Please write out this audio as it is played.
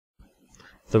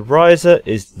The riser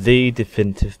is the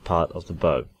definitive part of the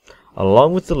bow.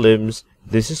 Along with the limbs,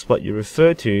 this is what you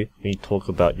refer to when you talk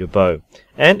about your bow,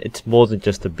 and it's more than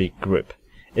just a big grip.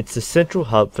 It's the central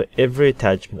hub for every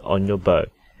attachment on your bow,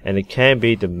 and it can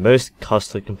be the most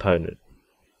costly component.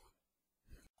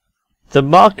 The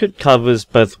market covers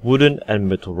both wooden and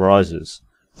metal risers.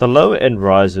 The lower end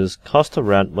risers cost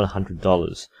around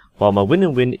 $100, while my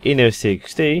win-and-win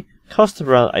NUSensei cost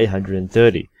around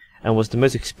 $830, and was the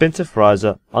most expensive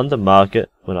riser on the market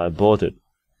when I bought it.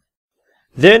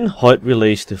 Then Hoyt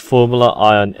released the Formula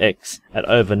Ion X at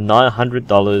over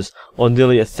 $900 or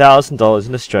nearly $1,000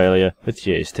 in Australia with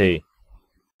GST.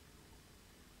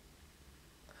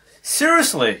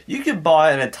 Seriously, you can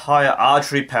buy an entire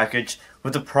archery package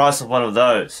with the price of one of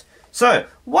those. So,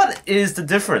 what is the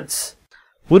difference?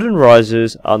 Wooden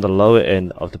risers are on the lower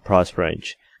end of the price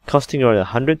range, costing around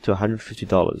 $100 to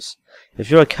 $150. If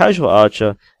you're a casual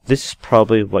archer, this is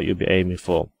probably what you'll be aiming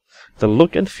for. The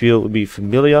look and feel will be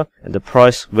familiar, and the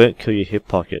price won't kill your hip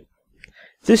pocket.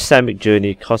 This Samick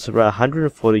Journey costs around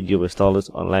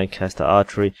 $140 on Lancaster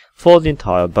Archery for the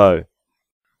entire bow.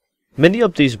 Many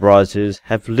of these risers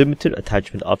have limited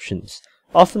attachment options,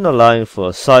 often allowing for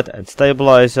a sight and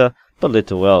stabilizer, but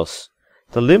little else.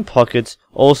 The limb pockets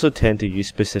also tend to use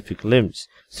specific limbs,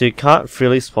 so you can't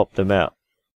freely swap them out.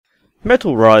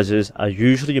 Metal risers are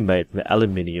usually made from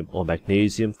aluminium or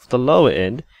magnesium for the lower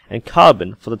end and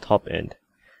carbon for the top end.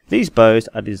 These bows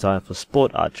are designed for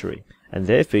sport archery, and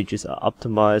their features are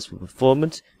optimized for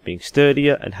performance, being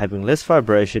sturdier and having less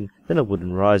vibration than a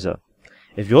wooden riser.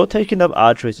 If you're taking up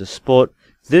archery as a sport,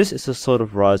 this is the sort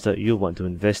of riser you'll want to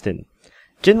invest in.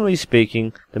 Generally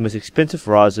speaking, the most expensive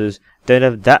risers don't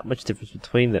have that much difference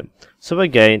between them, so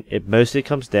again, it mostly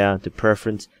comes down to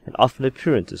preference and often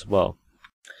appearance as well.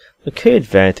 A key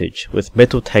advantage with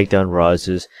metal takedown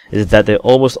risers is that they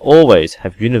almost always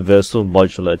have universal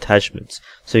modular attachments,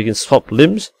 so you can swap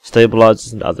limbs,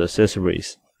 stabilizers and other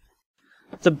accessories.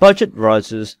 The budget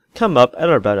risers come up at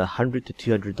about $100 to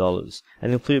 $200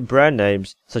 and include brand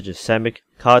names such as Samick,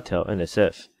 Cartel and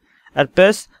SF. At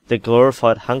best, they're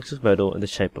glorified hunks of metal in the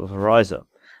shape of a riser.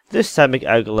 This Samick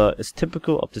Aguilar is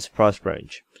typical of this price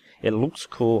range. It looks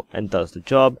cool and does the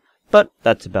job, but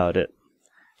that's about it.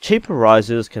 Cheaper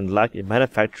risers can lack in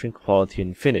manufacturing quality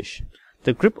and finish.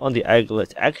 The grip on the Aguilar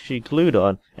is actually glued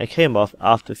on and came off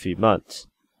after a few months.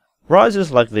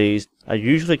 Risers like these are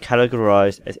usually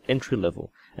categorized as entry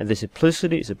level, and their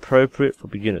simplicity is appropriate for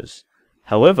beginners.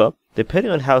 However,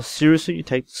 depending on how seriously you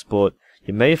take the sport,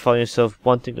 you may find yourself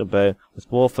wanting a bow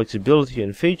with more flexibility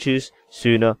and features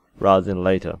sooner rather than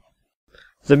later.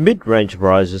 The mid-range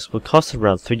risers will cost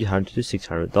around $300 to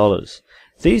 $600.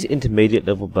 These intermediate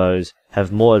level bows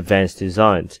have more advanced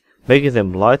designs, making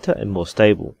them lighter and more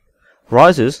stable.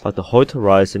 Risers like the Hoyt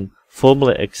Horizon,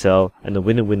 Formula XL and the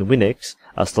Win-and-Win WinX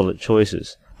are solid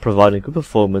choices, providing good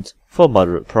performance for a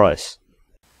moderate price.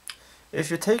 If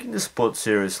you're taking the sport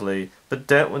seriously but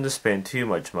don't want to spend too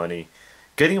much money,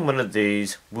 getting one of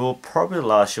these will probably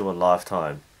last you a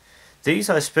lifetime. These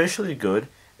are especially good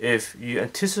if you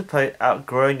anticipate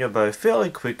outgrowing your bow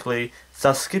fairly quickly,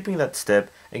 thus skipping that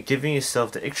step and giving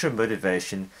yourself the extra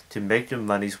motivation to make your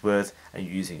money's worth and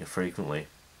using it frequently.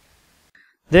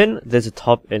 Then there's a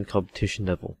top-end competition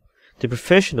level. The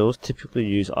professionals typically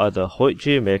use either a Hoyt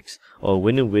GMX or a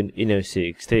Win-and-Win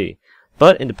NUSensei,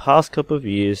 but in the past couple of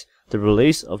years, the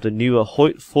release of the newer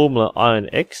Hoyt Formula Ion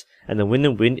X and the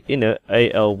Win-and-Win Inno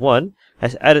AL1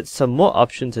 has added some more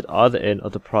options at either end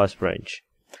of the price range.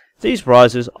 These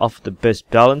risers offer the best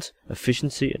balance,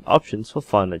 efficiency and options for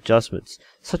fine adjustments,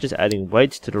 such as adding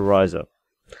weights to the riser.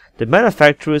 The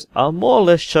manufacturers are more or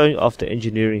less showing off the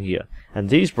engineering here, and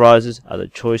these risers are the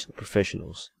choice of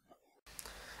professionals.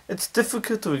 It's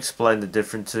difficult to explain the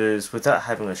differences without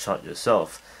having a shot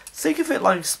yourself. Think of it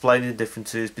like explaining the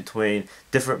differences between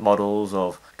different models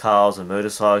of cars and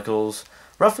motorcycles.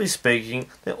 Roughly speaking,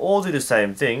 they all do the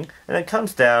same thing, and it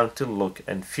comes down to look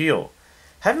and feel.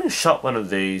 Having shot one of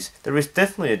these, there is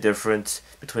definitely a difference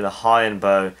between a high-end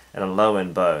bow and a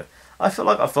low-end bow. I feel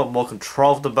like I felt more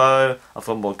control of the bow, I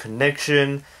felt more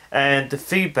connection, and the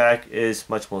feedback is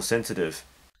much more sensitive.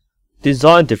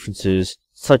 Design differences,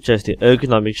 such as the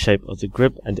ergonomic shape of the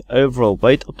grip and the overall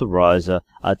weight of the riser,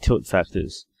 are tilt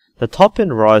factors. The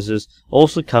top-end risers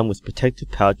also come with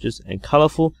protective pouches and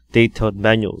colorful, detailed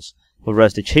manuals,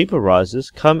 whereas the cheaper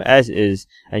risers come as is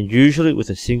and usually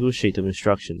with a single sheet of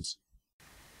instructions.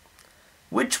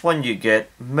 Which one you get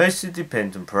mostly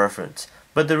depends on preference,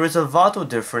 but there is a vital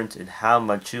difference in how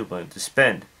much you're willing to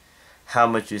spend. How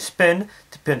much you spend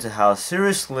depends on how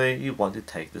seriously you want to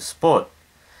take the sport.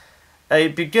 A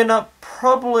beginner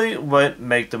probably won't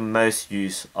make the most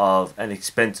use of an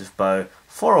expensive bow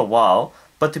for a while,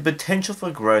 but the potential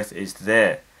for growth is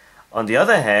there. On the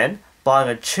other hand, buying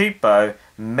a cheap bow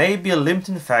may be a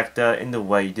limiting factor in the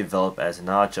way you develop as an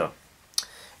archer.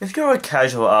 If you're a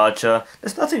casual archer,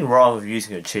 there's nothing wrong with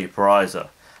using a cheap riser.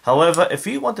 However, if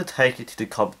you want to take it to the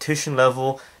competition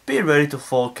level, be ready to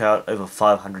fork out over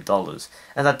 $500,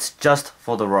 and that's just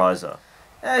for the riser.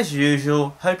 As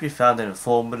usual, hope you found it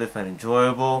informative and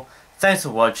enjoyable. Thanks for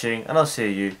watching, and I'll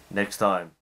see you next time.